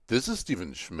This is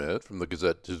Stephen Schmidt from the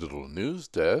Gazette Digital News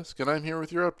Desk, and I'm here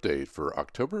with your update for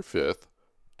October 5th,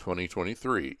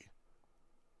 2023.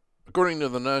 According to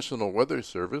the National Weather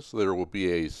Service, there will be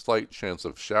a slight chance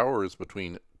of showers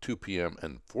between 2 p.m.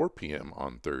 and 4 p.m.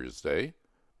 on Thursday.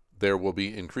 There will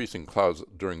be increasing clouds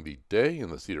during the day in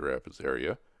the Cedar Rapids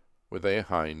area, with a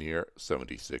high near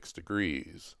 76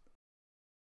 degrees.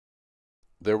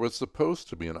 There was supposed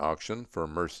to be an auction for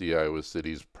Mercy, Iowa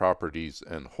City's properties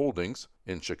and holdings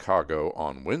in Chicago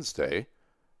on Wednesday.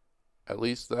 At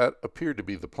least that appeared to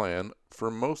be the plan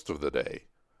for most of the day.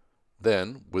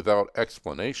 Then, without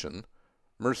explanation,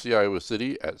 Mercy, Iowa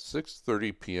City at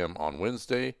 6:30 p.m. on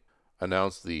Wednesday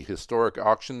announced the historic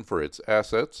auction for its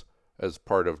assets as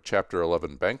part of Chapter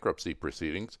 11 bankruptcy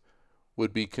proceedings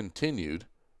would be continued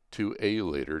to a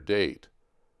later date.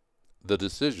 The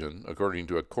decision, according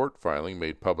to a court filing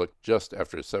made public just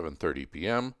after 7:30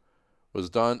 p.m., was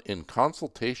done in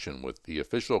consultation with the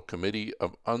official Committee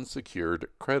of Unsecured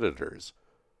Creditors,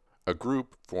 a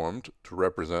group formed to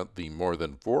represent the more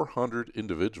than 400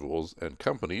 individuals and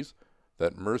companies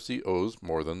that Mercy owes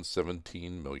more than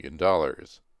 $17 million.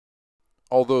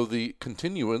 Although the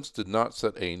continuance did not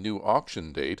set a new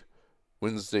auction date,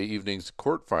 Wednesday evening's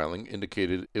court filing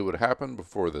indicated it would happen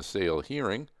before the sale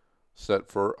hearing, set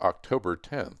for October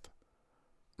 10th.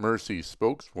 Mercy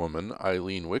spokeswoman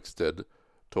Eileen Wixted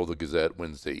told the Gazette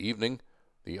Wednesday evening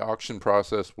the auction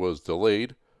process was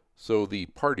delayed so the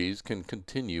parties can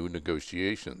continue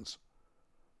negotiations.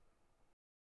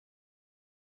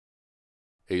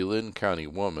 A Linn County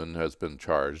woman has been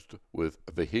charged with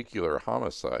vehicular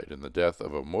homicide in the death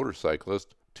of a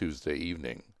motorcyclist Tuesday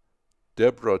evening.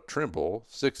 Debra Trimble,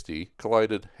 60,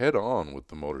 collided head-on with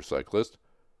the motorcyclist,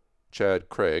 Chad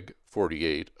Craig,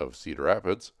 48, of Cedar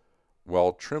Rapids,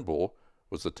 while Trimble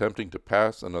was attempting to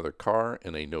pass another car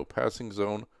in a no-passing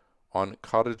zone on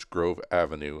Cottage Grove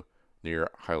Avenue near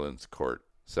Highlands Court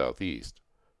Southeast.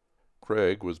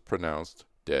 Craig was pronounced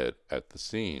dead at the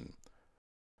scene.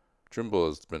 Trimble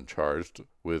has been charged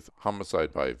with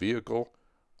homicide by vehicle,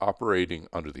 operating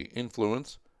under the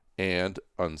influence, and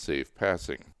unsafe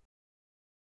passing.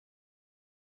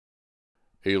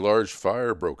 A large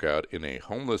fire broke out in a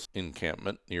homeless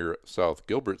encampment near South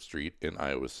Gilbert Street in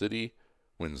Iowa City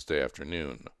Wednesday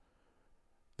afternoon.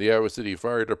 The Iowa City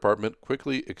Fire Department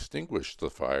quickly extinguished the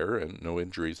fire and no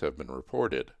injuries have been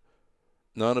reported.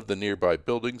 None of the nearby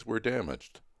buildings were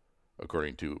damaged,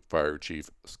 according to Fire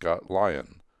Chief Scott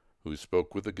Lyon, who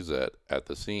spoke with the Gazette at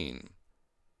the scene.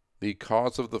 The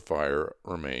cause of the fire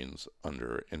remains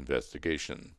under investigation.